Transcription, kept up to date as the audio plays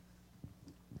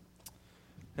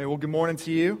Hey, well, good morning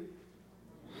to you.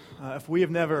 If we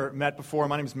have never met before,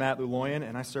 my name is Matt Luloyan,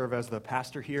 and I serve as the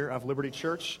pastor here of Liberty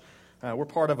Church. We're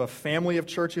part of a family of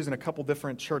churches and a couple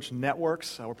different church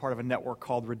networks. We're part of a network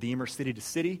called Redeemer City to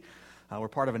City. We're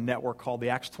part of a network called the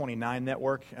Acts 29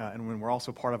 Network, and we're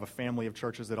also part of a family of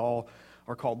churches that all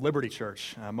are called Liberty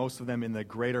Church, most of them in the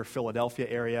greater Philadelphia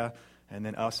area, and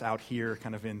then us out here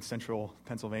kind of in central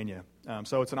Pennsylvania.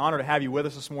 So it's an honor to have you with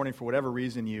us this morning for whatever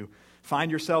reason you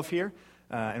find yourself here.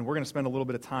 And we're going to spend a little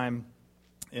bit of time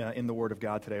in the Word of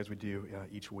God today as we do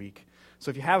each week. So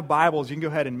if you have Bibles, you can go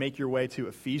ahead and make your way to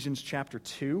Ephesians chapter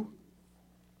 2.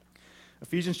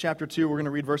 Ephesians chapter 2, we're going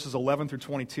to read verses 11 through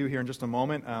 22 here in just a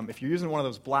moment. If you're using one of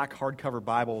those black hardcover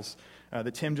Bibles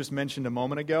that Tim just mentioned a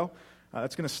moment ago,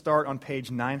 it's going to start on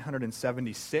page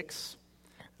 976.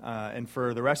 And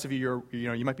for the rest of you,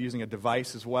 you might be using a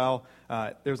device as well.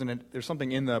 There's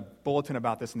something in the bulletin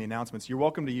about this in the announcements. You're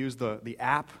welcome to use the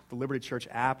app, the Liberty Church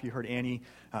app. You heard Annie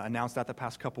announce that the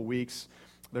past couple weeks.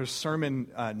 There's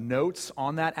sermon notes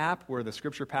on that app where the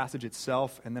scripture passage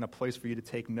itself and then a place for you to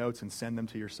take notes and send them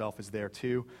to yourself is there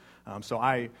too. So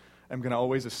I am going to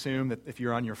always assume that if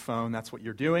you're on your phone, that's what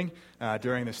you're doing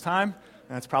during this time.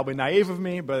 And that's probably naive of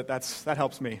me, but that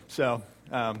helps me. So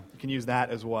you can use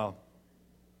that as well.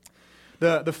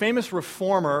 The famous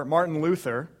reformer, Martin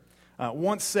Luther,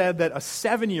 once said that a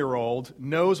 7-year-old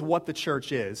knows what the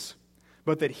church is,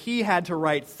 but that he had to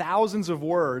write thousands of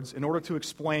words in order to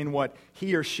explain what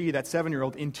he or she, that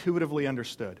 7-year-old, intuitively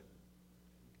understood.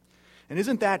 And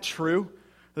isn't that true?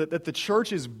 That the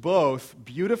church is both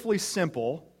beautifully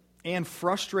simple and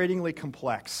frustratingly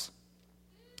complex.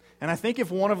 And I think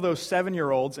if one of those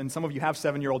 7-year-olds, and some of you have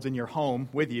 7-year-olds in your home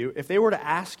with you, if they were to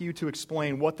ask you to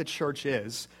explain what the church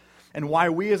is, and why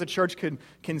we as a church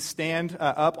can stand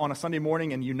up on a Sunday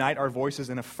morning and unite our voices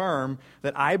and affirm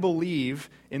that I believe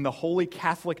in the Holy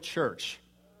Catholic Church,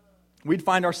 we'd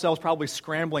find ourselves probably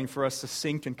scrambling for a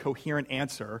succinct and coherent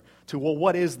answer to, well,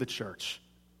 what is the church?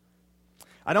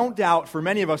 I don't doubt for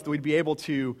many of us that we'd be able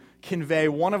to convey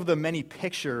one of the many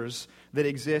pictures that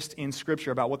exist in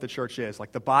Scripture about what the church is,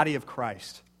 like the body of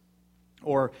Christ,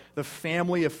 or the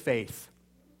family of faith,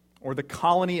 or the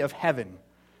colony of heaven,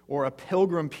 or a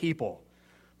pilgrim people.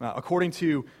 According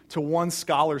to one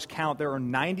scholar's count, there are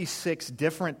 96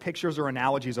 different pictures or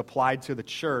analogies applied to the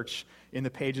church in the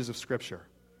pages of Scripture.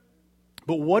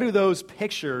 But what do those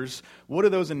pictures, what do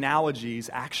those analogies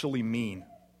actually mean?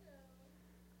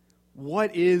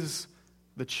 What is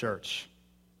the church?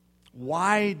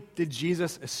 Why did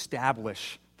Jesus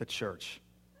establish the church?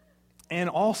 And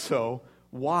also,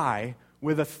 why,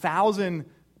 with 1,000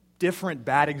 different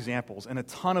bad examples and a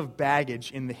ton of baggage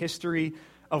in the history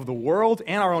of the world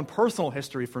and our own personal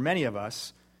history for many of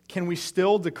us, can we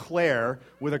still declare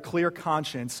with a clear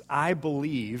conscience, I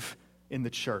believe in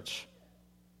the church?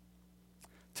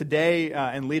 Today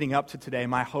and leading up to today,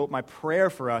 my hope, my prayer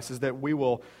for us is that we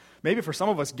will, maybe for some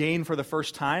of us, gain for the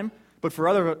first time, but for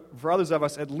others of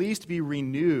us, at least be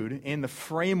renewed in the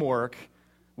framework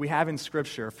we have in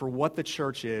Scripture for what the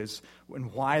church is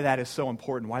and why that is so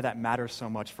important, why that matters so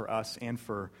much for us and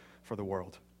for the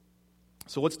world.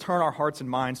 So let's turn our hearts and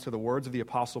minds to the words of the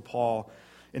Apostle Paul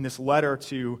in this letter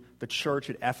to the church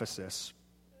at Ephesus.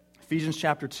 Ephesians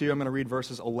chapter 2, I'm going to read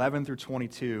verses 11 through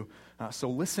 22. So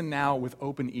listen now with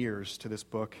open ears to this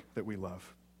book that we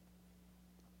love.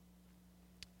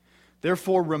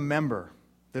 Therefore remember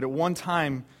that at one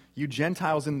time you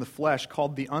Gentiles in the flesh,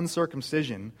 called the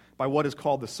uncircumcision by what is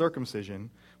called the circumcision,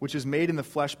 which is made in the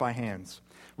flesh by hands.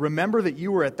 Remember that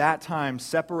you were at that time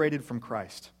separated from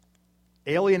Christ,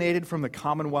 alienated from the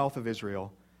commonwealth of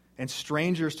Israel, and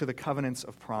strangers to the covenants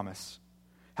of promise,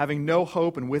 having no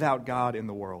hope and without God in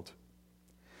the world.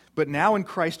 But now in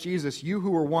Christ Jesus, you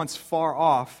who were once far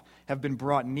off have been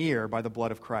brought near by the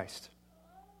blood of Christ.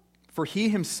 For he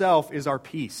himself is our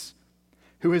peace,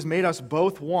 who has made us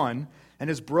both one, and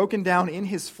has broken down in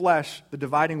his flesh the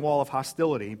dividing wall of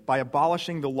hostility by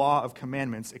abolishing the law of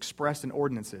commandments expressed in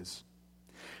ordinances,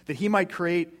 that he might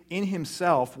create in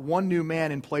himself one new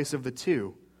man in place of the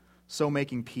two, so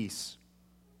making peace,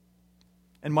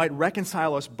 and might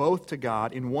reconcile us both to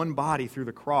God in one body through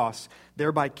the cross,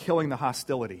 thereby killing the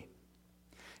hostility.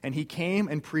 And he came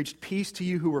and preached peace to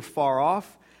you who were far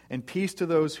off, and peace to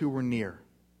those who were near.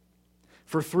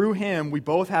 For through him we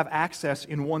both have access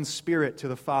in one Spirit to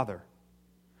the Father.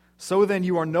 So then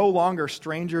you are no longer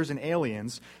strangers and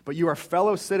aliens, but you are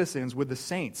fellow citizens with the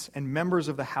saints and members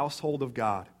of the household of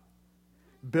God,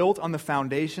 built on the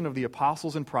foundation of the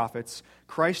apostles and prophets,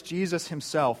 Christ Jesus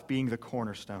himself being the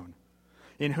cornerstone,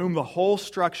 in whom the whole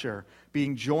structure,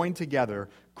 being joined together,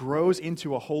 grows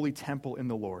into a holy temple in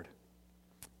the Lord.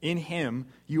 In him,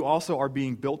 you also are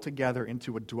being built together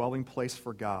into a dwelling place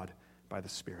for God by the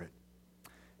Spirit.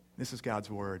 This is God's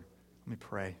word. Let me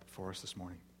pray for us this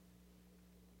morning.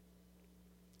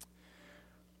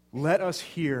 Let us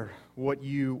hear what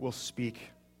you will speak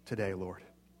today, Lord.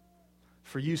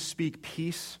 For you speak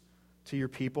peace to your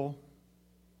people,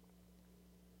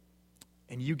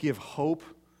 and you give hope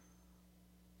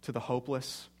to the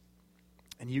hopeless,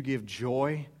 and you give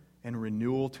joy and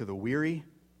renewal to the weary.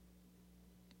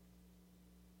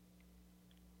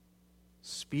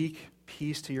 Speak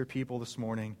peace to your people this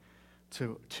morning,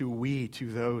 to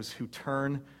those who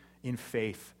turn in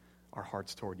faith our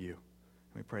hearts toward you.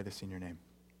 And we pray this in your name.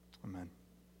 Amen.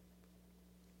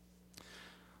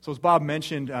 So as Bob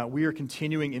mentioned, we are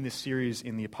continuing in this series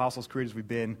in the Apostles' Creed as we've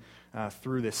been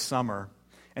through this summer.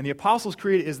 And the Apostles'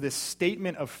 Creed is this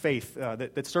statement of faith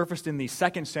that surfaced in the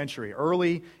 2nd century,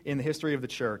 early in the history of the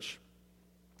church.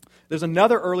 There's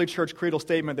another early church creedal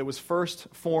statement that was first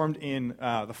formed in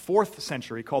the 4th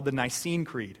century called the Nicene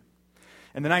Creed.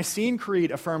 And the Nicene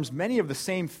Creed affirms many of the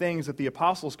same things that the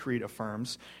Apostles' Creed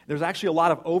affirms. There's actually a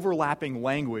lot of overlapping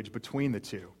language between the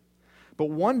two. But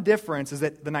one difference is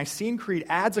that the Nicene Creed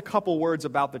adds a couple words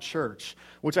about the church,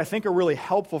 which I think are really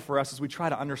helpful for us as we try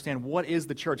to understand what is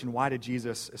the church and why did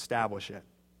Jesus establish it.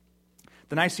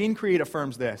 The Nicene Creed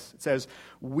affirms this. It says,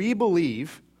 "We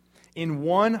believe in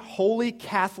one holy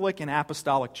Catholic and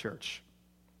apostolic church."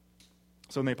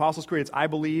 So in the Apostles' Creed, it's I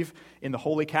believe in the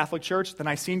Holy Catholic Church. The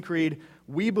Nicene Creed,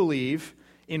 we believe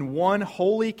in one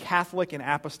holy Catholic and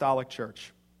apostolic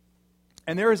church.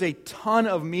 And there is a ton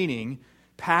of meaning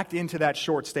packed into that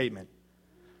short statement.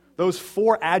 Those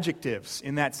 4 adjectives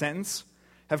in that sentence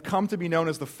have come to be known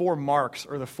as the 4 marks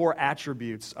or the 4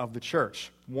 attributes of the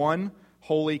church. One,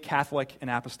 holy, Catholic, and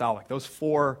apostolic. Those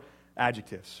 4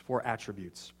 adjectives, 4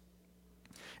 attributes.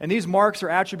 And these marks or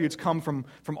attributes come from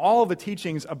all of the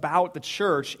teachings about the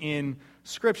church in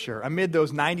Scripture, amid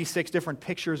those 96 different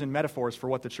pictures and metaphors for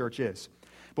what the church is.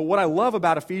 But what I love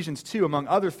about Ephesians 2, among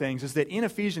other things, is that in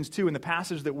Ephesians 2, in the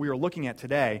passage that we are looking at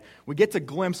today, we get to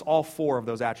glimpse all 4 of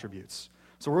those attributes.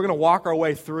 So we're going to walk our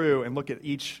way through and look at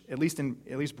each, at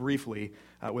least briefly,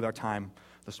 with our time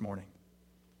this morning.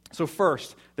 So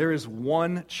first, there is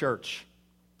one church.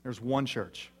 There's one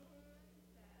church.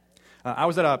 I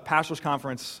was at a pastor's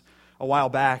conference a while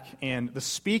back, and the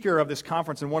speaker of this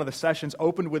conference in one of the sessions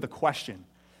opened with a question.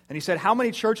 And he said, "How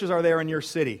many churches are there in your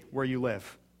city where you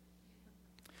live?"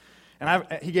 And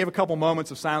he gave a couple moments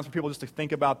of silence for people just to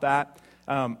think about that.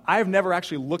 I have never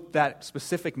actually looked that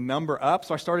specific number up,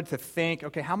 so I started to think,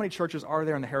 okay, how many churches are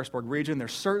there in the Harrisburg region? There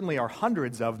certainly are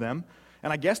hundreds of them.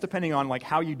 And I guess depending on like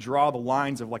how you draw the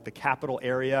lines of like the capital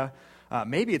area,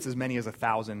 maybe it's as many as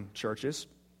 1,000 churches.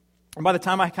 And by the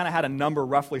time I kind of had a number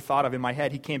roughly thought of in my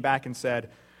head, he came back and said,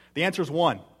 the answer is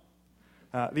 1.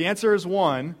 The answer is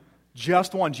 1,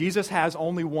 just 1. Jesus has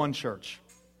only one church.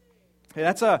 Hey,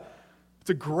 it's a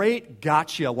great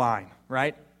gotcha line,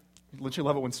 right? Don't you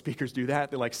love it when speakers do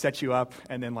that? They like set you up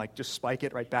and then like just spike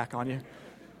it right back on you.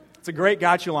 It's a great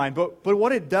gotcha line. But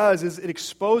what it does is it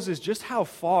exposes just how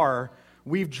far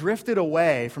we've drifted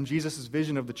away from Jesus'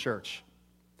 vision of the church.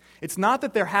 It's not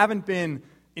that there haven't been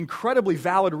incredibly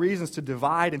valid reasons to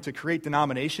divide and to create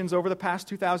denominations over the past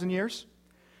 2,000 years.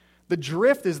 The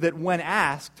drift is that when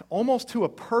asked, almost to a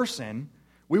person,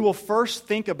 we will first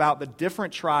think about the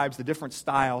different tribes, the different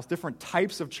styles, different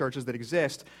types of churches that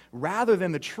exist, rather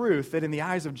than the truth that in the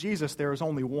eyes of Jesus, there is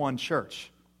only one church.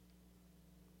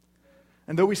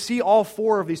 And though we see all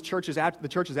 4 of these the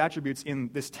church's attributes in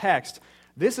this text,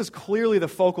 this is clearly the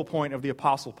focal point of the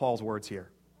Apostle Paul's words here.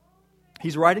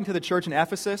 He's writing to the church in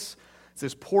Ephesus. It's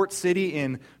this port city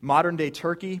in modern-day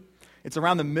Turkey. It's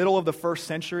around the middle of the 1st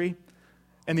century.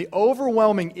 And the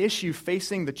overwhelming issue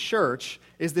facing the church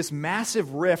is this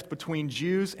massive rift between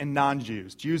Jews and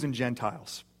non-Jews, Jews and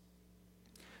Gentiles.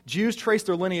 Jews trace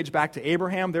their lineage back to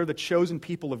Abraham. They're the chosen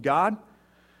people of God.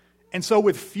 And so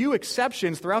with few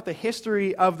exceptions throughout the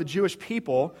history of the Jewish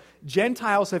people,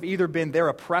 Gentiles have either been their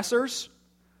oppressors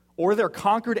or their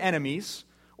conquered enemies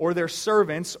or their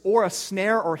servants, or a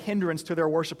snare or hindrance to their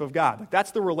worship of God. That's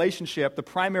the relationship, the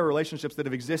primary relationships that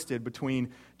have existed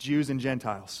between Jews and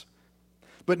Gentiles.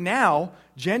 But now,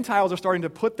 Gentiles are starting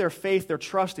to put their faith, their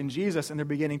trust in Jesus, and they're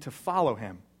beginning to follow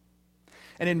him.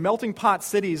 And in melting pot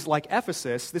cities like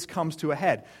Ephesus, this comes to a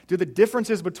head. Do the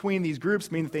differences between these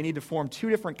groups mean that they need to form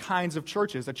 2 different kinds of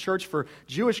churches, a church for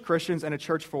Jewish Christians and a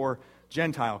church for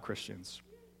Gentile Christians?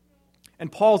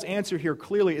 And Paul's answer here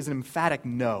clearly is an emphatic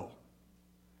no.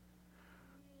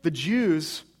 The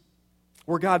Jews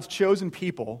were God's chosen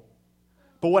people,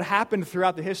 But what happened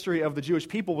throughout the history of the Jewish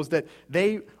people was that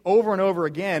they, over and over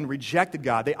again, rejected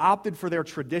God. They opted for their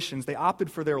traditions. They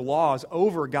opted for their laws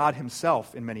over God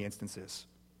himself in many instances.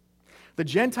 The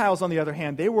Gentiles, on the other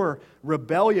hand, they were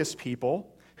rebellious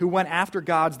people who went after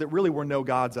gods that really were no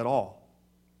gods at all.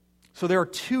 So there are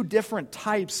two different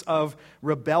types of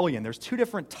rebellion. There's two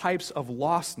different types of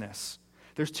lostness.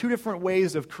 There's two different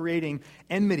ways of creating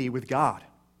enmity with God.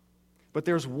 But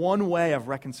there's one way of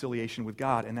reconciliation with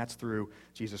God, and that's through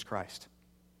Jesus Christ.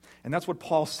 And that's what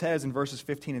Paul says in verses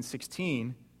 15 and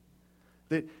 16,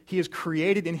 that he has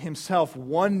created in himself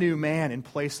one new man in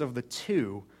place of the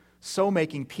two, so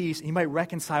making peace, he might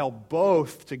reconcile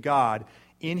both to God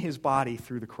in his body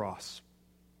through the cross.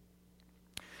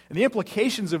 And the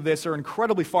implications of this are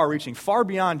incredibly far-reaching, far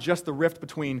beyond just the rift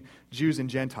between Jews and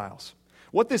Gentiles.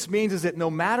 What this means is that no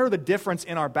matter the difference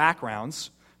in our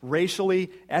backgrounds,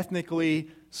 racially, ethnically,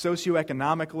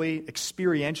 socioeconomically,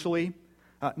 experientially,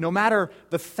 no matter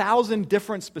the 1,000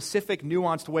 different specific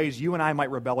nuanced ways you and I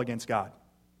might rebel against God.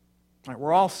 Right,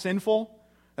 we're all sinful.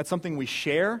 That's something we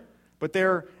share. But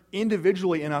there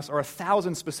individually in us are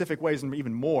 1,000 specific ways, and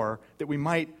even more, that we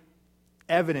might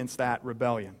evidence that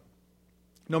rebellion.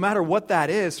 No matter what that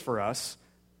is for us,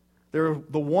 the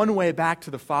one way back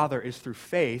to the Father is through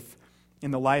faith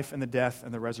in the life and the death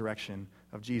and the resurrection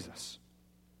of Jesus.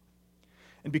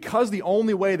 And because the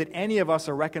only way that any of us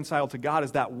are reconciled to God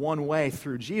is that one way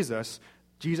through Jesus,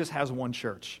 Jesus has one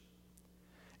church.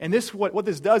 And what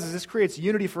this does is this creates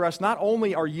unity for us, not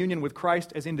only our union with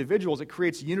Christ as individuals, it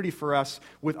creates unity for us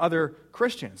with other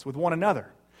Christians, with one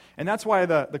another. And that's why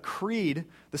the creed,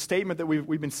 the statement that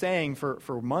we've been saying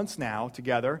for months now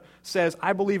together, says,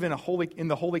 I believe in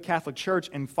the Holy Catholic Church,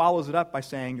 and follows it up by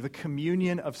saying, the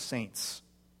communion of saints.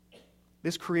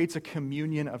 This creates a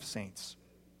communion of saints.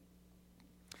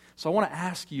 So I want to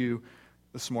ask you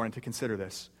this morning to consider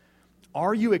this.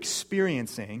 Are you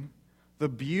experiencing the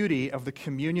beauty of the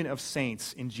communion of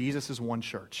saints in Jesus' one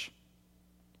church?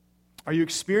 Are you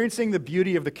experiencing the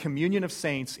beauty of the communion of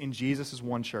saints in Jesus'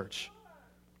 one church?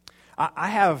 I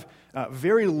have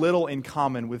very little in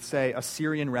common with, say, a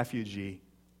Syrian refugee.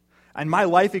 And my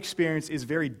life experience is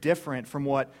very different from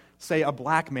what, say, a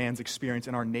black man's experience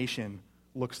in our nation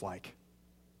looks like.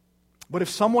 But if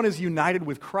someone is united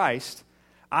with Christ,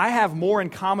 I have more in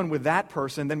common with that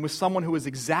person than with someone who is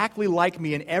exactly like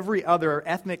me in every other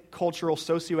ethnic, cultural,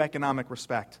 socioeconomic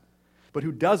respect, but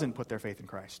who doesn't put their faith in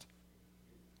Christ.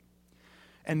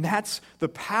 And that's the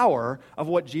power of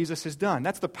what Jesus has done.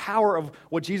 That's the power of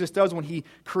what Jesus does when he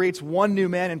creates one new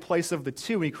man in place of the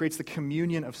two, and he creates the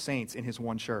communion of saints in his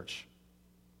one church.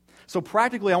 So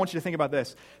practically, I want you to think about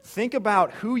this. Think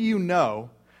about who you know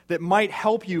that might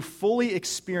help you fully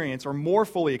experience, or more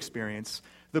fully experience,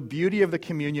 the beauty of the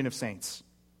communion of saints.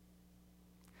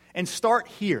 And start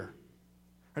here.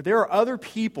 There are other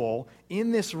people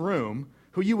in this room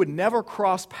who you would never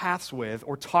cross paths with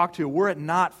or talk to were it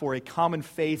not for a common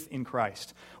faith in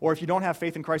Christ. Or if you don't have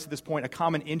faith in Christ at this point, a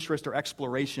common interest or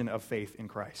exploration of faith in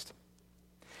Christ.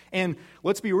 And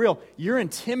let's be real, you're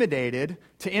intimidated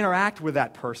to interact with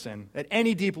that person at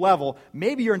any deep level.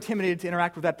 Maybe you're intimidated to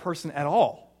interact with that person at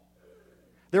all.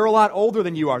 They're a lot older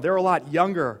than you are. They're a lot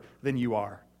younger than you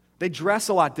are. They dress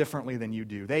a lot differently than you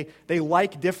do. They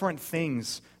like different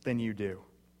things than you do.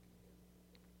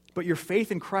 But your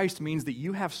faith in Christ means that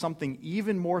you have something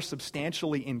even more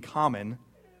substantially in common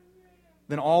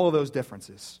than all of those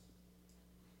differences.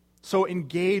 So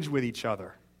engage with each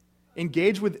other.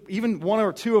 Engage with even one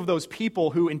or two of those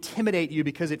people who intimidate you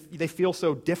because they feel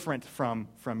so different from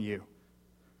you.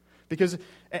 Because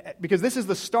this is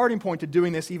the starting point to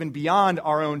doing this even beyond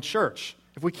our own church.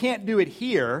 If we can't do it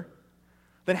here,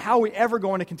 then how are we ever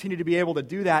going to continue to be able to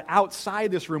do that outside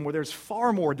this room where there's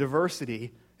far more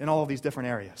diversity in all of these different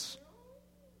areas?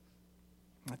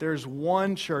 There's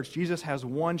one church. Jesus has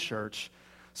one church.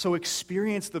 So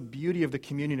experience the beauty of the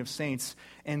communion of saints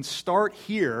and start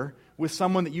here with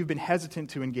someone that you've been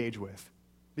hesitant to engage with.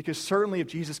 Because certainly if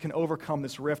Jesus can overcome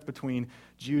this rift between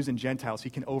Jews and Gentiles, he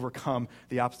can overcome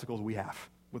the obstacles we have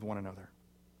with one another.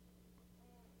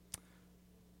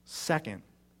 Second,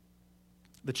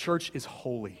 the church is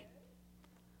holy.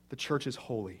 The church is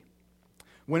holy.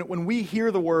 When we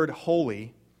hear the word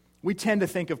holy, we tend to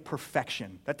think of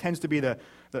perfection. That tends to be the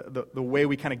way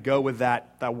we kind of go with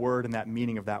that word and that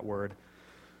meaning of that word.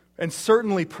 And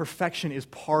certainly perfection is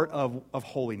part of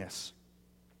holiness.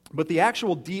 But the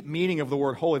actual deep meaning of the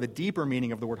word holy, the deeper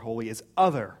meaning of the word holy, is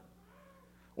other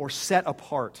or set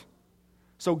apart.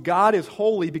 So God is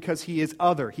holy because he is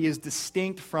other. He is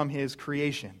distinct from his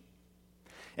creation.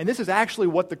 And this is actually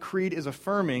what the creed is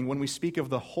affirming when we speak of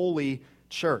the holy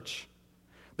church.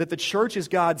 that the church is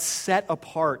God's set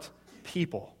apart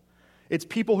people. It's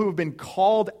people who have been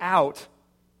called out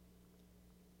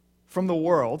from the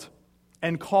world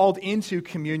and called into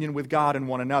communion with God and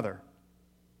one another.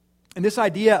 And this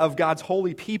idea of God's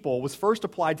holy people was first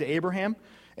applied to Abraham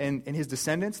and his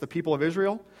descendants, the people of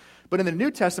Israel. But in the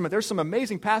New Testament, there's some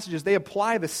amazing passages. They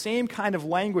apply the same kind of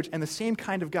language and the same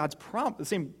kind of the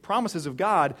same promises of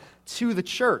God to the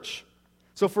church.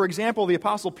 So, for example, the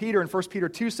Apostle Peter in 1 Peter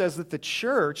 2 says that the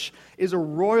church is a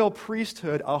royal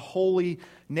priesthood, a holy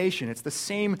nation. It's the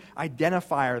same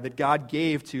identifier that God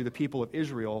gave to the people of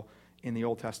Israel in the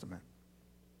Old Testament.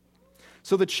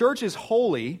 So the church is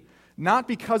holy, not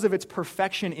because of its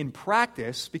perfection in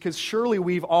practice, because surely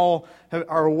we've all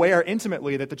are aware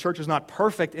intimately that the church is not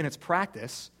perfect in its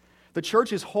practice. The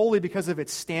church is holy because of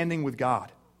its standing with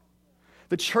God.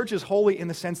 The church is holy in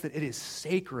the sense that it is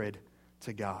sacred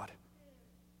to God.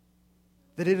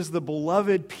 That it is the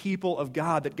beloved people of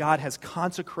God that God has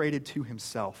consecrated to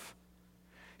himself.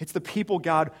 It's the people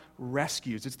God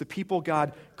rescues. It's the people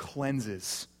God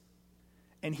cleanses.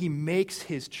 And he makes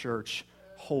his church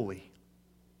holy.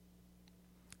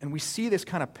 And we see this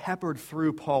kind of peppered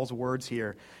through Paul's words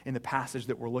here in the passage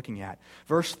that we're looking at.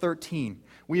 Verse 13,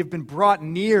 we have been brought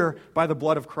near by the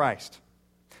blood of Christ.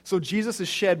 So Jesus'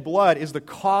 shed blood is the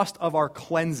cost of our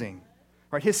cleansing.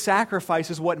 Right? His sacrifice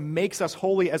is what makes us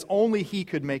holy as only he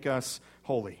could make us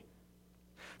holy.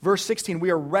 Verse 16,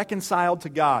 we are reconciled to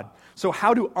God. So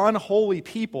how do unholy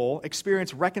people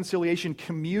experience reconciliation,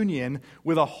 communion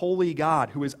with a holy God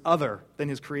who is other than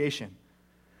his creation?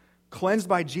 Cleansed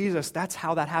by Jesus, that's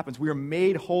how that happens. We are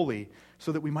made holy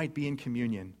so that we might be in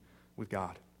communion with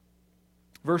God.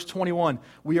 Verse 21,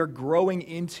 we are growing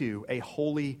into a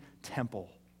holy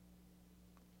temple.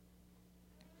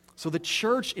 So the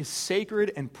church is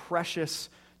sacred and precious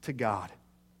to God.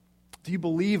 Do you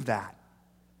believe that?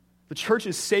 The church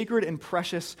is sacred and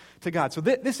precious to God. So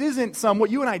this isn't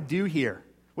what you and I do here,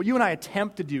 what you and I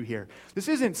attempt to do here. This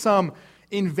isn't some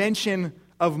invention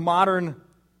of modern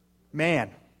man.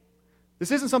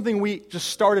 This isn't something we just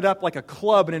started up like a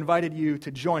club and invited you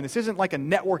to join. This isn't like a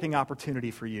networking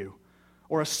opportunity for you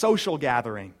or a social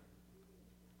gathering.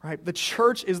 Right? The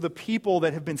church is the people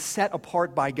that have been set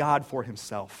apart by God for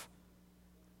himself.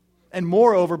 And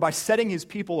moreover, by setting his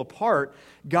people apart,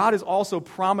 God is also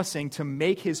promising to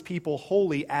make his people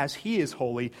holy as he is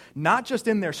holy, not just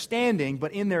in their standing,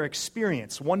 but in their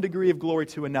experience, one degree of glory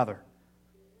to another.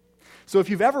 So if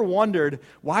you've ever wondered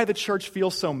why the church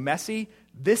feels so messy,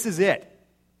 this is it.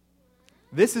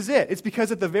 This is it. It's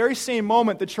because at the very same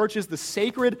moment, the church is the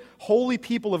sacred, holy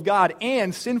people of God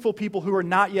and sinful people who are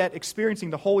not yet experiencing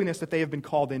the holiness that they have been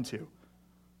called into.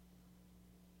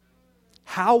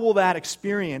 How will that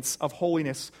experience of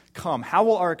holiness come? How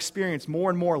will our experience more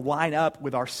and more line up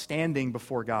with our standing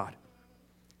before God?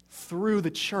 Through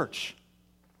the church.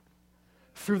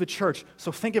 Through the church.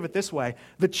 So think of it this way.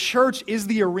 The church is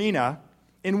the arena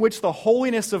in which the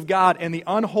holiness of God and the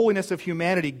unholiness of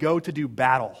humanity go to do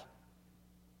battle.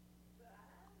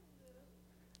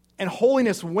 And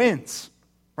holiness wins.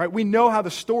 Right? We know how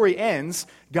the story ends.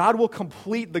 God will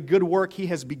complete the good work he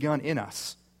has begun in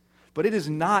us. But it is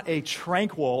not a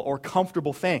tranquil or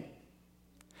comfortable thing.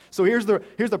 So here's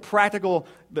the practical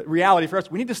reality for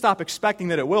us. We need to stop expecting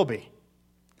that it will be.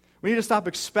 We need to stop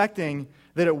expecting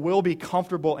that it will be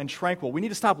comfortable and tranquil. We need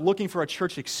to stop looking for a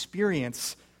church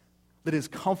experience that is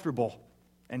comfortable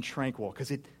and tranquil.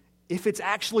 Because if it's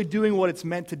actually doing what it's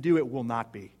meant to do, it will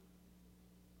not be.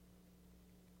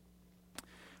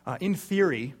 In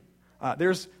theory,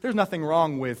 there's nothing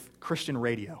wrong with Christian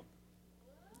radio.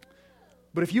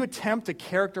 But if you attempt to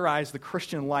characterize the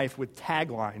Christian life with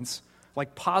taglines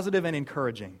like positive and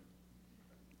encouraging,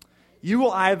 you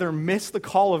will either miss the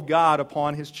call of God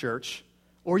upon his church,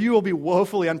 or you will be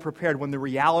woefully unprepared when the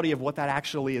reality of what that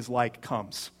actually is like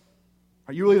comes.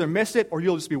 You will either miss it, or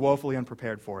you'll just be woefully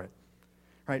unprepared for it.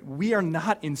 Right? We are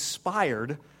not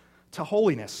inspired to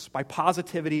holiness by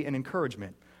positivity and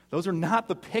encouragement. Those are not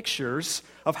the pictures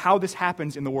of how this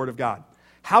happens in the Word of God.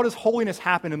 How does holiness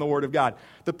happen in the Word of God?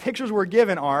 The pictures we're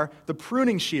given are the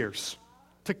pruning shears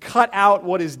to cut out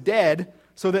what is dead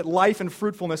so that life and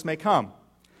fruitfulness may come.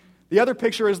 The other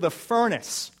picture is the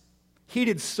furnace,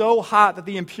 heated so hot that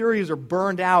the impurities are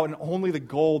burned out and only the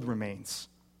gold remains.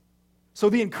 So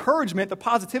the encouragement, the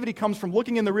positivity comes from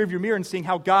looking in the rearview mirror and seeing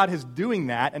how God is doing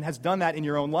that and has done that in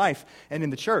your own life and in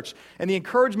the church. And the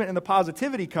encouragement and the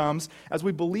positivity comes as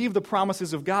we believe the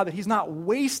promises of God that he's not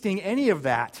wasting any of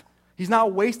that. He's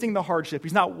not wasting the hardship.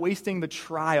 He's not wasting the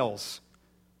trials.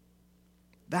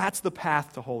 That's the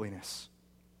path to holiness.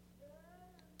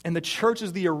 And the church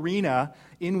is the arena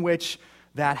in which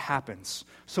that happens.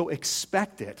 So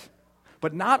expect it.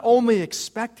 But not only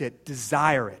expect it,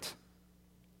 desire it.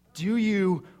 Do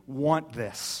you want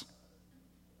this?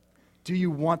 Do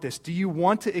you want this? Do you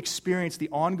want to experience the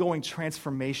ongoing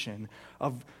transformation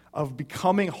of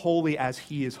becoming holy as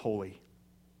He is holy?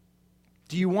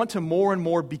 Do you want to more and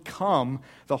more become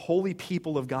the holy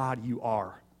people of God you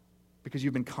are because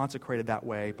you've been consecrated that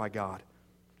way by God?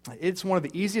 It's one of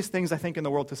the easiest things, I think, in the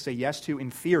world to say yes to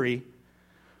in theory,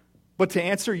 but to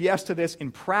answer yes to this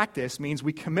in practice means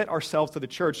we commit ourselves to the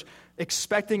church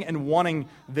expecting and wanting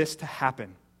this to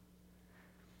happen.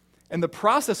 And the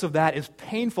process of that is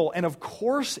painful, and of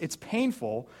course it's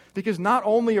painful because not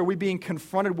only are we being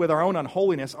confronted with our own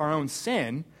unholiness, our own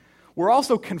sin, we're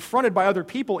also confronted by other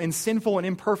people in sinful and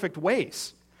imperfect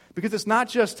ways. Because it's not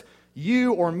just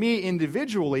you or me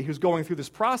individually who's going through this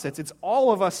process, it's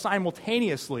all of us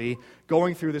simultaneously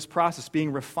going through this process,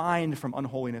 being refined from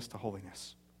unholiness to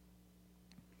holiness.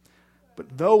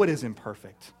 But though it is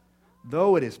imperfect,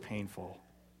 though it is painful,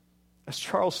 as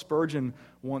Charles Spurgeon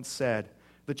once said,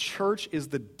 the church is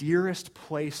the dearest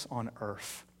place on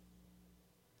earth.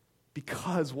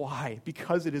 Because why?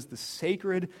 Because it is the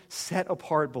sacred,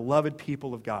 set-apart, beloved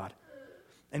people of God.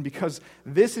 And because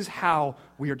this is how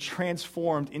we are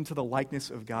transformed into the likeness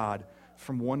of God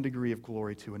from one degree of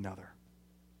glory to another.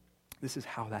 This is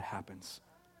how that happens.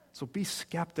 So be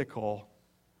skeptical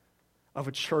of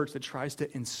a church that tries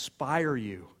to inspire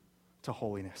you to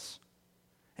holiness.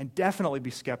 And definitely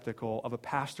be skeptical of a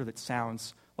pastor that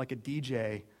sounds like a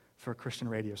DJ for a Christian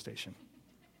radio station.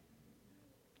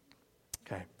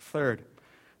 Okay, third,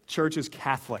 church is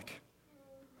Catholic.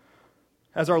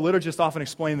 As our liturgists often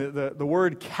explain, the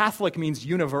word Catholic means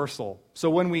universal. So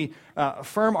when we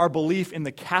affirm our belief in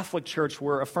the Catholic Church,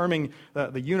 we're affirming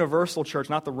the universal church,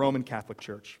 not the Roman Catholic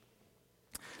Church.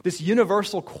 This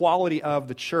universal quality of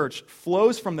the church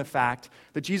flows from the fact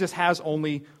that Jesus has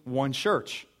only one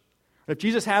church. If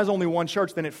Jesus has only one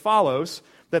church, then it follows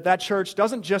that church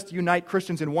doesn't just unite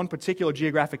Christians in one particular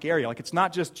geographic area. Like it's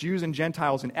not just Jews and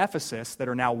Gentiles in Ephesus that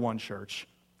are now one church.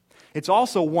 It's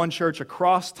also one church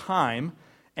across time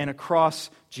and across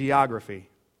geography.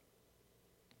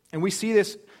 And we see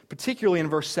this particularly in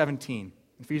verse 17,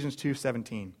 Ephesians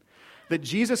 2:17. That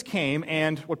Jesus came,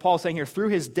 and what Paul is saying here, through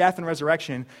his death and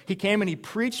resurrection, he came and he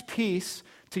preached peace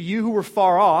to you who were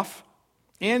far off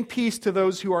and peace to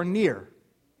those who are near.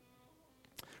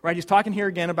 Right? He's talking here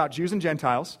again about Jews and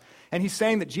Gentiles, and he's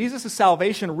saying that Jesus'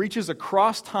 salvation reaches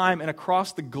across time and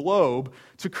across the globe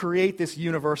to create this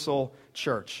universal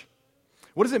church.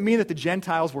 What does it mean that the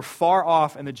Gentiles were far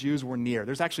off and the Jews were near?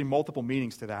 There's actually multiple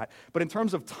meanings to that. But in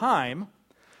terms of time,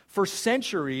 for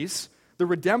centuries, the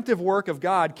redemptive work of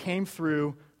God came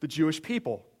through the Jewish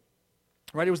people.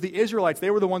 Right? It was the Israelites.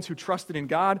 They were the ones who trusted in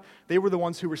God. They were the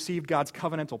ones who received God's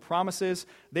covenantal promises.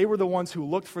 They were the ones who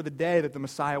looked for the day that the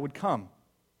Messiah would come.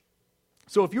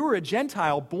 So if you were a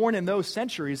Gentile born in those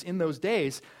centuries, in those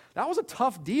days, that was a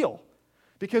tough deal.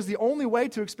 Because the only way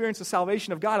to experience the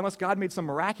salvation of God, unless God made some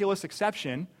miraculous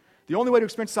exception, the only way to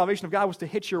experience the salvation of God was to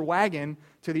hitch your wagon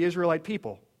to the Israelite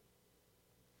people.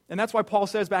 And that's why Paul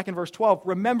says back in verse 12,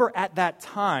 remember at that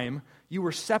time you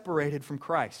were separated from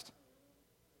Christ.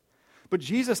 But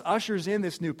Jesus ushers in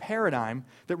this new paradigm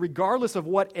that regardless of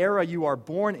what era you are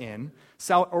born in,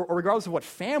 or regardless of what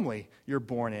family you're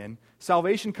born in,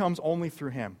 salvation comes only through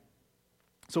him.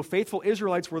 So faithful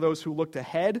Israelites were those who looked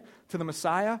ahead to the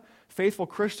Messiah. Faithful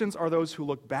Christians are those who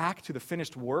look back to the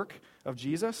finished work of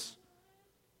Jesus.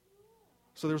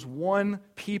 So there's one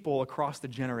people across the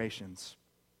generations.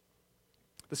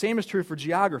 The same is true for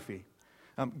geography.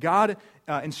 God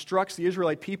instructs the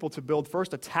Israelite people to build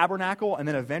first a tabernacle and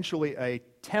then eventually a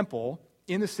temple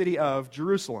in the city of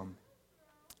Jerusalem.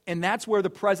 And that's where the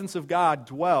presence of God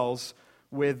dwells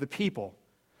with the people.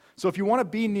 So if you want to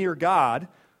be near God,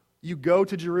 you go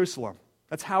to Jerusalem.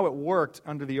 That's how it worked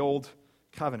under the Old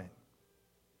Covenant.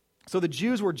 So the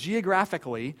Jews were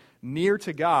geographically near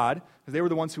to God, because they were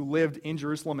the ones who lived in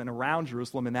Jerusalem and around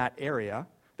Jerusalem in that area.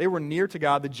 They were near to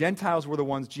God. The Gentiles were the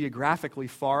ones geographically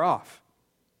far off.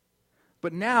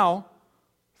 But now,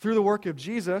 through the work of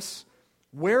Jesus,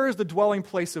 where is the dwelling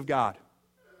place of God?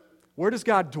 Where does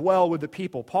God dwell with the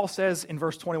people? Paul says in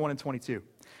verse 21 and 22,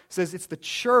 says it's the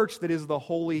church that is the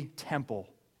holy temple.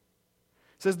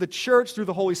 It says the church through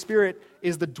the Holy Spirit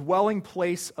is the dwelling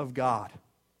place of God.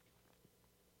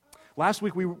 Last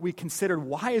week we considered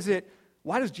why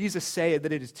does Jesus say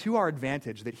that it is to our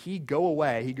advantage that he go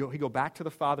away, he go back to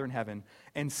the Father in heaven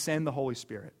and send the Holy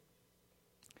Spirit?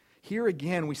 Here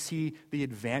again we see the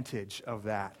advantage of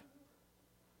that.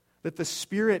 That the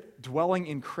Spirit dwelling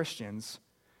in Christians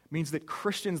means that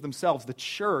Christians themselves, the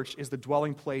church, is the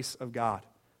dwelling place of God.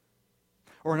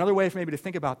 Or another way for maybe to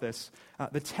think about this,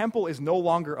 the temple is no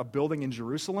longer a building in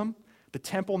Jerusalem. The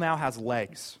temple now has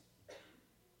legs.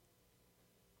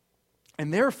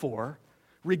 And therefore,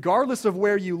 regardless of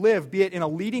where you live, be it in a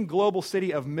leading global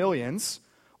city of millions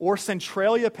or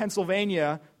Centralia,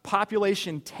 Pennsylvania,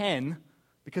 population 10,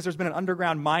 because there's been an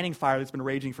underground mining fire that's been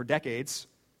raging for decades,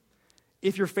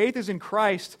 if your faith is in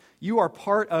Christ, you are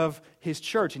part of His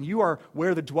church, and you are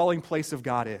where the dwelling place of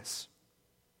God is.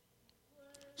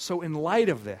 So in light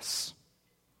of this,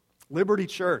 Liberty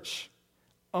Church,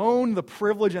 own the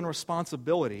privilege and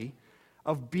responsibility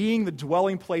of being the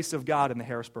dwelling place of God in the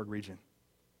Harrisburg region.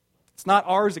 It's not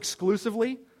ours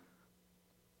exclusively,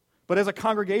 but as a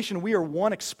congregation, we are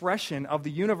one expression of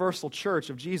the universal church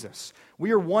of Jesus.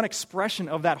 We are one expression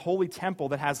of that holy temple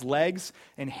that has legs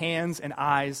and hands and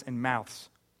eyes and mouths.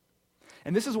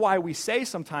 And this is why we say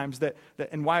sometimes that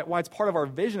and why it's part of our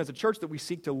vision as a church that we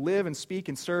seek to live and speak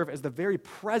and serve as the very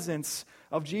presence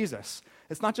of Jesus.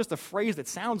 It's not just a phrase that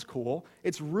sounds cool.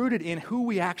 It's rooted in who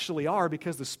we actually are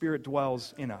because the Spirit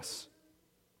dwells in us.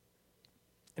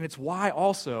 And it's why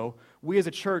also we as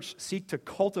a church seek to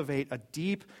cultivate a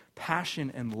deep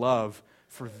passion and love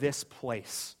for this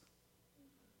place.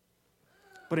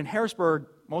 But in Harrisburg,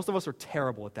 most of us are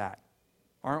terrible at that,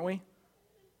 aren't we?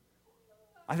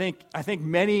 I think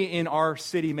many in our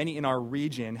city, many in our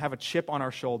region have a chip on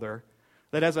our shoulder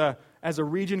that as a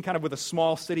region kind of with a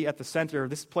small city at the center,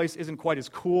 this place isn't quite as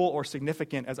cool or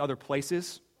significant as other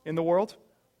places in the world.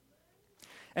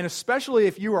 And especially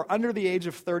if you are under the age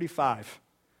of 35,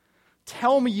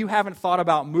 tell me you haven't thought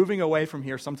about moving away from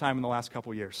here sometime in the last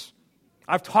couple years.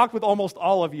 I've talked with almost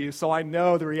all of you, so I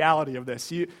know the reality of this.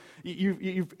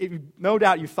 You've no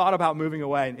doubt you've thought about moving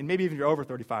away, and maybe even if you're over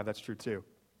 35, that's true too.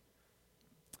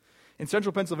 In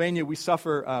central Pennsylvania, we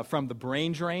suffer from the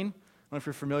brain drain. I don't know if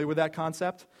you're familiar with that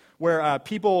concept, where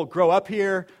people grow up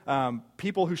here,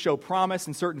 people who show promise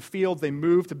in certain fields, they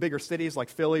move to bigger cities like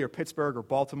Philly or Pittsburgh or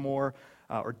Baltimore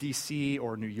or D.C.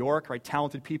 or New York, right?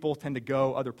 Talented people tend to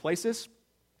go other places.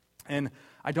 And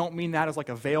I don't mean that as like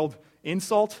a veiled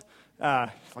insult.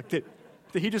 Did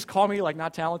he just call me like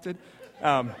not talented?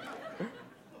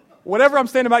 Whatever I'm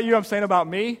saying about you, I'm saying about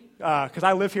me, because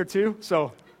I live here too,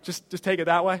 so just take it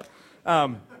that way.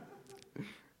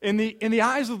 In the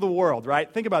eyes of the world,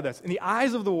 right? Think about this. In the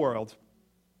eyes of the world,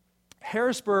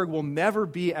 Harrisburg will never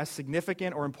be as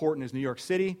significant or important as New York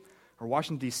City or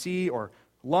Washington, D.C. or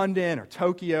London or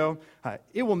Tokyo.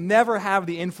 It will never have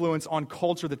the influence on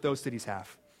culture that those cities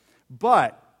have.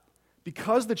 But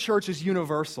because the church is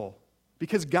universal,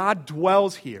 because God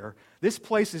dwells here, this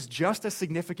place is just as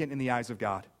significant in the eyes of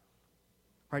God.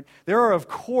 Right? There are, of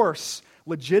course,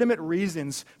 legitimate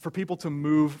reasons for people to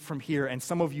move from here, and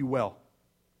some of you will.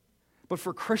 But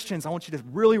for Christians, I want you to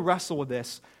really wrestle with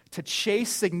this. To chase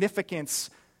significance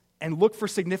and look for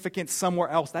significance somewhere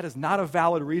else, that is not a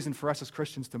valid reason for us as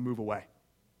Christians to move away.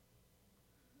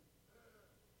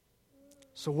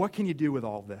 So what can you do with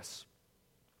all of this?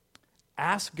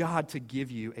 Ask God to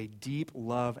give you a deep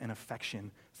love and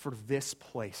affection for this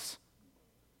place.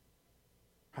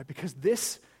 Right? Because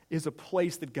this is a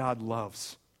place that God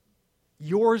loves.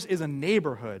 Yours is a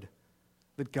neighborhood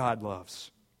that God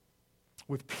loves.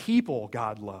 With people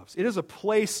God loves. It is a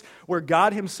place where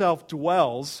God Himself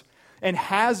dwells and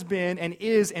has been and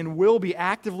is and will be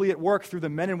actively at work through the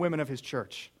men and women of His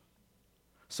church.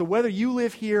 So whether you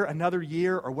live here another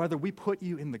year or whether we put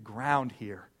you in the ground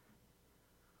here,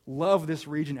 love this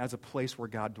region as a place where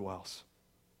God dwells.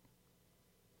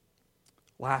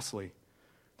 Lastly,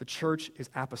 the church is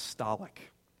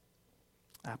apostolic.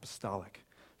 Apostolic.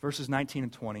 Verses 19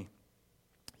 and 20.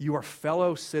 You are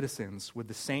fellow citizens with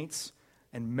the saints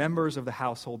and members of the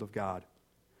household of God,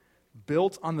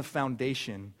 built on the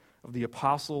foundation of the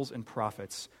apostles and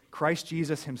prophets, Christ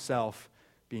Jesus Himself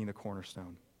being the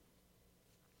cornerstone.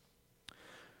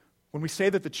 When we say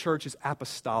that the church is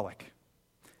apostolic,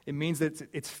 it means that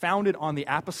it's founded on the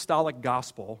apostolic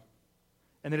gospel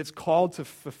and that it's called to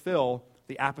fulfill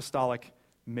the apostolic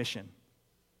mission.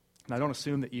 And I don't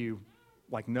assume that you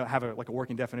have a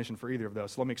working definition for either of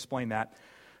those, so let me explain that.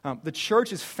 The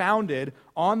church is founded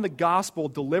on the gospel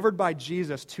delivered by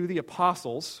Jesus to the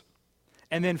apostles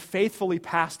and then faithfully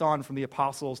passed on from the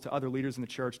apostles to other leaders in the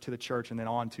church, and then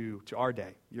on to our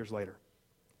day, years later.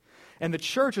 And the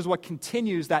church is what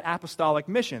continues that apostolic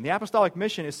mission. The apostolic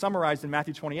mission is summarized in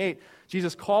Matthew 28.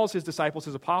 Jesus calls His disciples,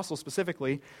 His apostles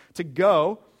specifically, to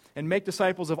go and make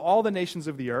disciples of all the nations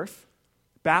of the earth,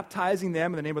 baptizing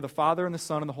them in the name of the Father and the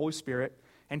Son and the Holy Spirit,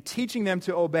 and teaching them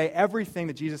to obey everything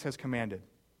that Jesus has commanded.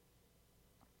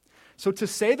 So to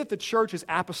say that the church is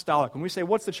apostolic, when we say,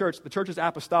 what's the church? The church is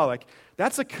apostolic.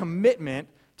 That's a commitment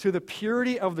to the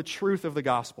purity of the truth of the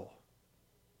gospel.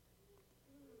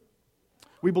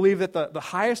 We believe that the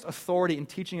highest authority in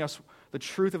teaching us the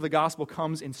truth of the gospel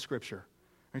comes in Scripture.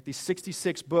 Right? These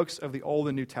 66 books of the Old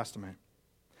and New Testament.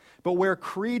 But where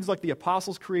creeds like the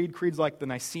Apostles' Creed, creeds like the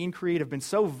Nicene Creed have been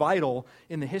so vital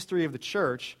in the history of the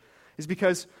church is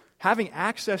because having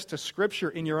access to Scripture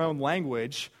in your own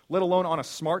language, let alone on a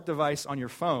smart device on your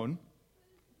phone,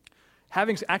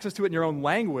 having access to it in your own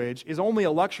language is only a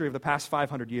luxury of the past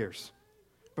 500 years.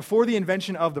 Before the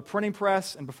invention of the printing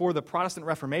press and before the Protestant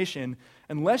Reformation,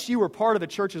 unless you were part of the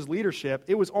church's leadership,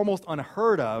 it was almost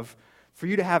unheard of for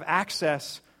you to have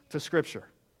access to Scripture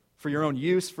for your own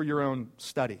use, for your own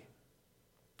study.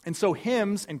 And so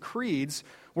hymns and creeds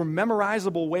were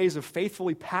memorizable ways of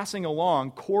faithfully passing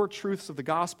along core truths of the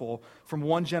gospel from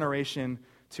one generation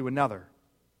to another.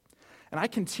 And I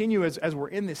continue, as we're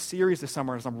in this series this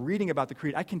summer, as I'm reading about the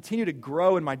creed, I continue to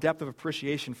grow in my depth of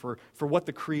appreciation for what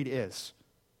the creed is.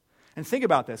 And think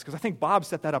about this, because I think Bob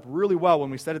set that up really well when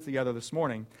we said it together this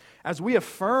morning. As we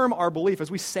affirm our belief,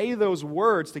 as we say those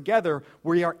words together,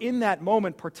 we are in that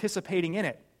moment participating in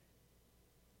it.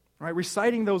 Right?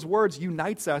 Reciting those words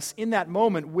unites us in that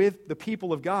moment with the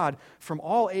people of God from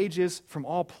all ages, from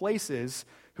all places,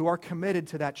 who are committed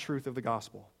to that truth of the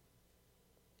gospel.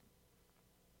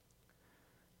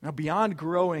 Now, beyond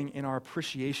growing in our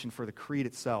appreciation for the creed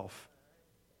itself,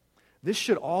 this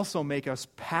should also make us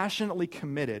passionately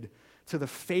committed to the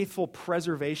faithful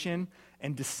preservation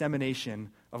and dissemination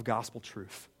of gospel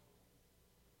truth.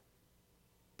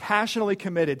 Passionately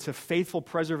committed to faithful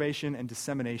preservation and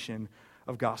dissemination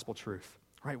of gospel truth.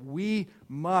 Right? We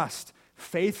must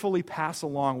faithfully pass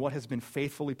along what has been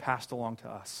faithfully passed along to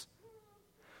us.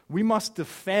 We must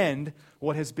defend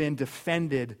what has been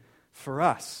defended for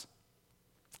us.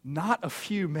 Not a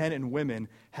few men and women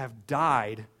have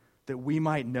died that we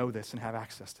might know this and have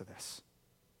access to this.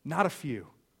 Not a few.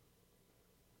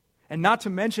 And not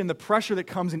to mention the pressure that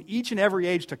comes in each and every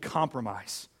age to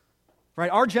compromise.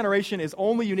 Right? Our generation is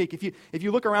only unique. If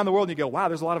you look around the world and you go, wow,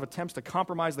 there's a lot of attempts to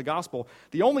compromise the gospel,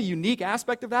 the only unique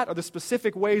aspect of that are the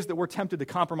specific ways that we're tempted to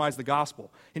compromise the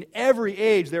gospel. In every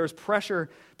age, there is pressure.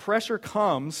 Pressure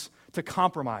comes to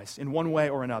compromise in one way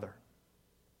or another.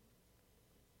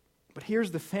 But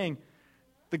here's the thing.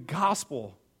 The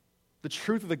gospel, the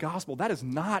truth of the gospel, that is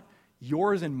not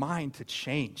yours and mine to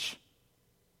change.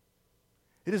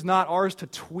 It is not ours to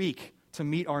tweak to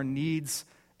meet our needs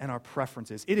and our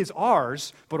preferences. It is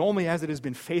ours, but only as it has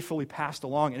been faithfully passed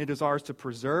along, and it is ours to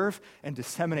preserve and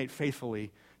disseminate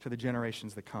faithfully to the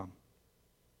generations that come.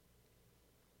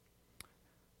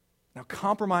 Now,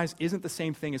 compromise isn't the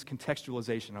same thing as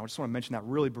contextualization. I just want to mention that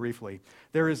really briefly.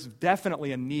 There is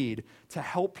definitely a need to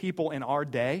help people in our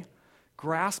day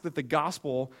grasp that the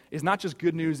gospel is not just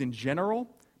good news in general,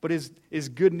 but is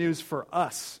good news for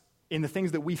us in the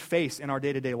things that we face in our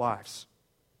day-to-day lives.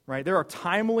 Right? There are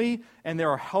timely and there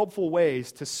are helpful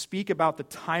ways to speak about the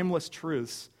timeless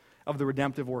truths of the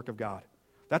redemptive work of God.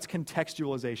 That's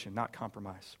contextualization, not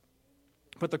compromise.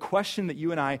 But the question that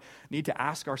you and I need to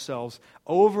ask ourselves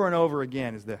over and over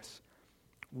again is this: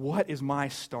 what is my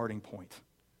starting point?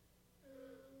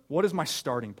 What is my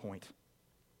starting point?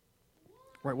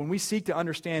 Right? When we seek to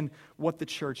understand what the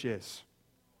church is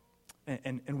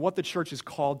and what the church is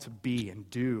called to be and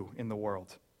do in the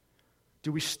world,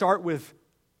 do we start with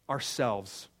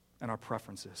ourselves and our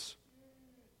preferences?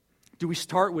 Do we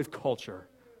start with culture?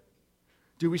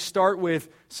 Do we start with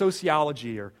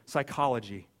sociology or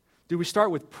psychology? Do we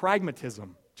start with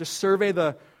pragmatism? Just survey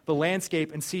the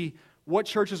landscape and see what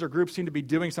churches or groups seem to be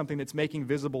doing something that's making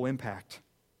visible impact.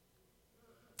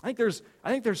 I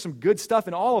think there's some good stuff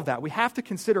in all of that. We have to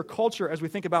consider culture as we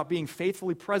think about being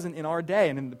faithfully present in our day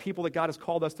and in the people that God has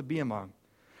called us to be among.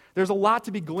 There's a lot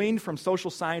to be gleaned from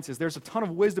social sciences. There's a ton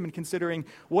of wisdom in considering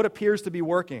what appears to be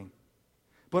working.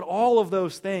 But all of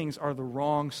those things are the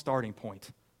wrong starting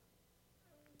point.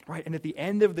 Right? And at the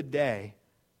end of the day,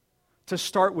 to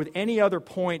start with any other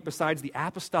point besides the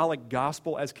apostolic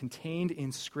gospel as contained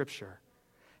in Scripture,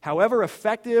 however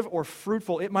effective or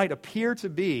fruitful it might appear to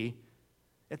be,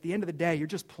 at the end of the day, you're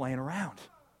just playing around.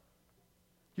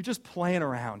 You're just playing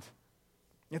around.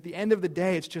 At the end of the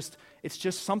day, it's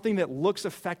just something that looks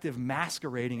effective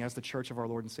masquerading as the church of our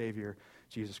Lord and Savior,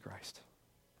 Jesus Christ.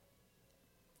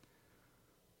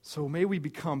 So may we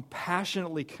become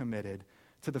passionately committed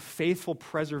to the faithful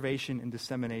preservation and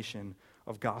dissemination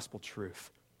of gospel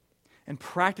truth. And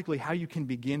practically how you can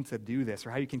begin to do this,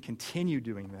 or how you can continue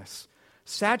doing this,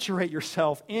 saturate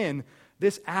yourself in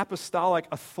this apostolic,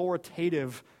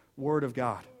 authoritative Word of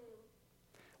God.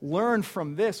 learn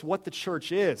from this what the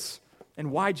church is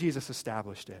and why Jesus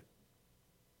established it.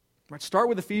 Right, start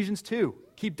with Ephesians 2.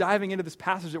 Keep diving into this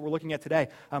passage that we're looking at today.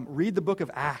 Read the book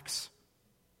of Acts.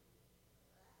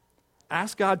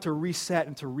 Ask God to reset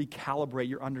and to recalibrate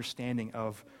your understanding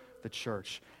of the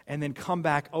church. And then come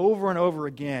back over and over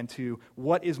again to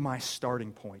what is my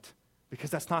starting point? Because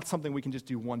that's not something we can just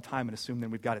do one time and assume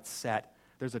then we've got it set.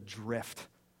 There's a drift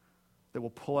that will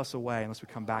pull us away unless we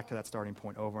come back to that starting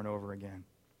point over and over again.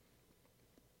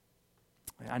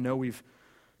 I know we've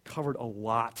covered a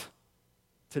lot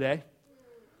today,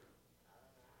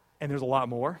 and there's a lot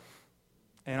more.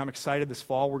 And I'm excited this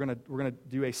fall we're gonna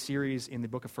do a series in the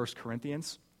book of 1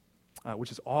 Corinthians,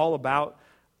 which is all about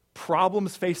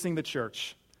problems facing the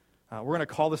church. We're going to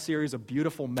call the series A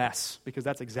Beautiful Mess, because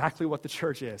that's exactly what the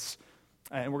church is.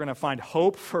 And we're going to find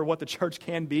hope for what the church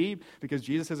can be, because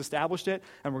Jesus has established it,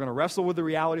 and we're going to wrestle with the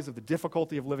realities of the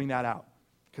difficulty of living that out,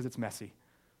 because it's messy.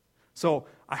 So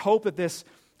I hope that this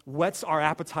whets our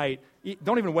appetite.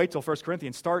 Don't even wait till 1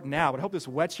 Corinthians. Start now, but I hope this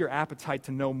whets your appetite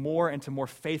to know more and to more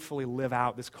faithfully live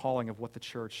out this calling of what the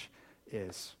church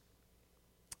is.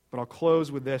 But I'll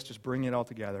close with this, just bringing it all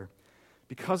together.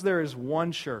 Because there is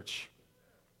one church,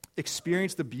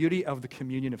 experience the beauty of the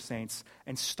communion of saints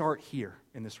and start here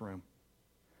in this room.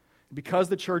 Because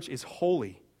the church is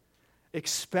holy,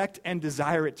 expect and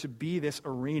desire it to be this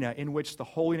arena in which the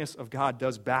holiness of God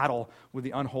does battle with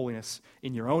the unholiness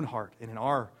in your own heart and in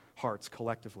our hearts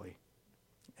collectively.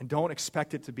 And don't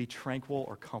expect it to be tranquil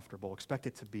or comfortable. Expect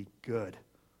it to be good.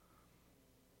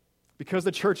 Because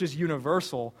the church is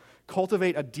universal,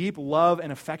 cultivate a deep love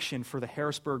and affection for the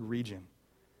Harrisburg region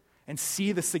and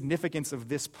see the significance of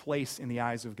this place in the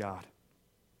eyes of God.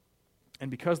 And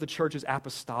because the church is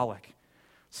apostolic,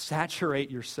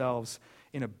 saturate yourselves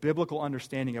in a biblical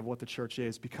understanding of what the church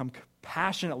is. Become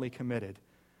passionately committed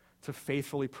to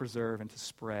faithfully preserve and to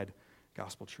spread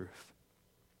gospel truth.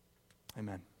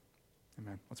 Amen.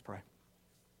 Amen. Let's pray.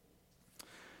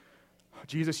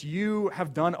 Jesus, you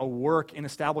have done a work in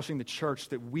establishing the church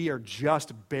that we are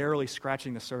just barely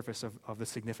scratching the surface of the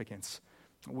significance.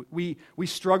 We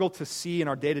struggle to see in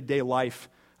our day-to-day life,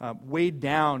 weighed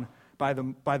down by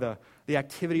the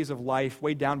activities of life,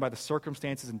 weighed down by the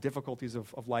circumstances and difficulties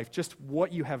of life, just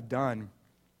what you have done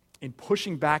in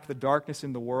pushing back the darkness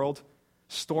in the world,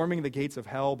 storming the gates of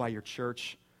hell by your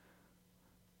church.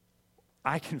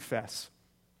 I confess,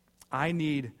 I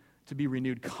need to be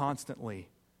renewed constantly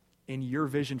in your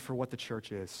vision for what the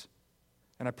church is.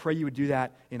 And I pray you would do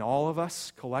that in all of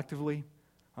us collectively,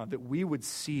 that we would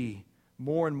see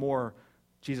more and more,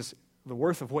 Jesus, the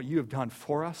worth of what you have done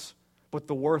for us, but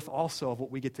the worth also of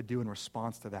what we get to do in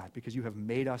response to that, because you have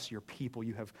made us your people.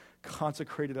 You have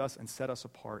consecrated us and set us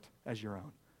apart as your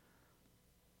own.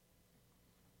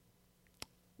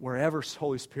 Wherever,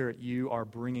 Holy Spirit, you are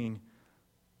bringing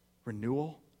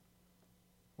renewal,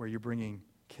 where you're bringing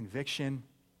conviction,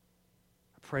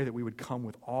 I pray that we would come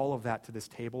with all of that to this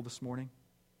table this morning,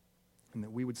 and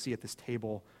that we would see at this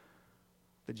table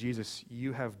that, Jesus,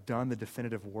 you have done the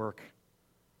definitive work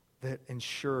that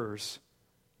ensures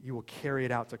you will carry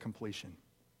it out to completion,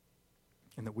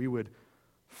 and that we would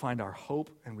find our hope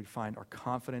and we'd find our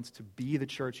confidence to be the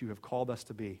church you have called us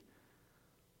to be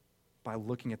by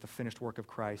looking at the finished work of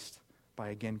Christ, by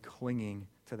again clinging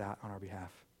to that on our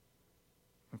behalf.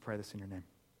 We pray this in your name.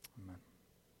 Amen.